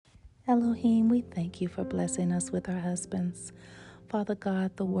Elohim, we thank you for blessing us with our husbands. Father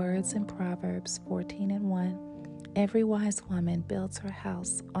God, the words in Proverbs 14:1, every wise woman builds her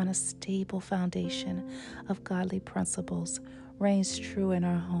house on a stable foundation of godly principles, reigns true in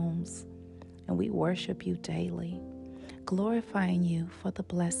our homes. And we worship you daily, glorifying you for the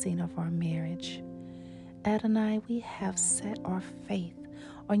blessing of our marriage. Adonai, we have set our faith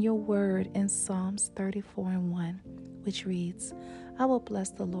on your word in Saamz 34:1, which reads, I will bless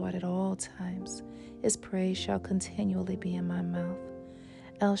the Lord at all times. His praise shall continually be in my mouth.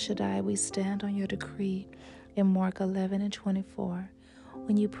 El Shaddai, we stand on your decree in Mark 11:24.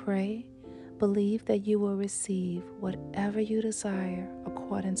 When you pray, believe that you will receive whatever you desire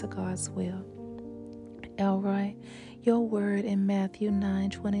according to God's will. Elroy, your word in Matthew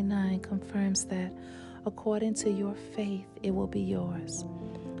 9:29 confirms that according to your faith, it will be yours.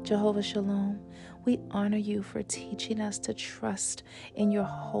 Jehovah Shalom, we honor you for teaching us to trust in your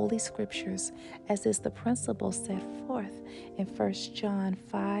holy scriptures, as is the principle set forth in 1 John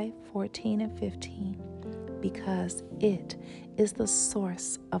 5:14 and 15, because it is the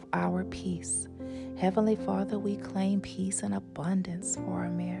source of our peace. Heavenly Father, we claim peace and abundance for our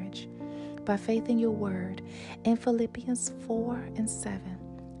marriage by faith in your word in Philippians 4:7.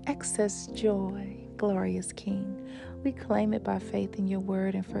 Excess joy, glorious King. We claim it by faith in your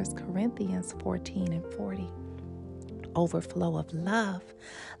word in 1 Corinthians 14:40. Overflow of love,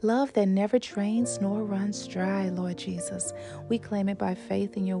 love that never drains nor runs dry, Lord Jesus. We claim it by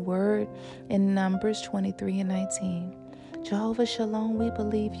faith in your word in Numbers 23:19. Jehovah Shalom, we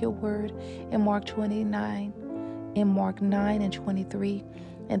believe your word in Mark 9:23,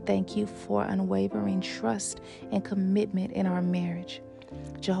 and thank you for unwavering trust and commitment in our marriage.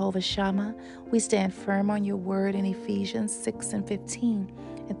 Jehovah Shammah, we stand firm on your word in Ephesians 6:15,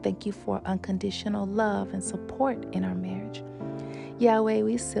 and thank you for unconditional love and support in our marriage. Yahweh,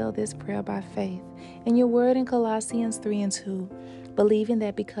 we seal this prayer by faith in your word in Colossians 3:2, believing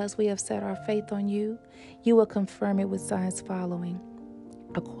that because we have set our faith on you, you will confirm it with signs following.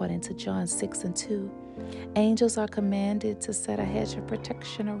 According to John 6:2, angels are commanded to set a hedge of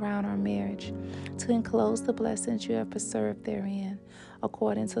protection around our marriage to enclose the blessings you have preserved therein.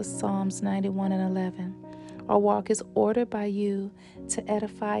 According to Psalms 91:11, our walk is ordered by you to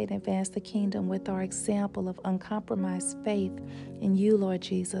edify and advance the kingdom with our example of uncompromised faith in you, Lord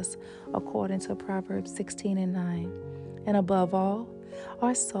Jesus, according to Proverbs 16:9. And above all,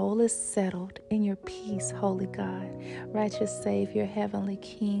 our soul is settled in your peace, holy God, righteous Savior, heavenly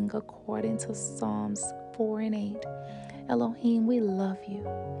King, according to Psalms 4:8. Elohim, we love you,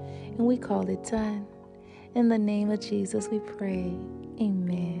 and we call it done. In the name of Jesus we pray.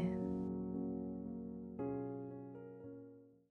 Amen.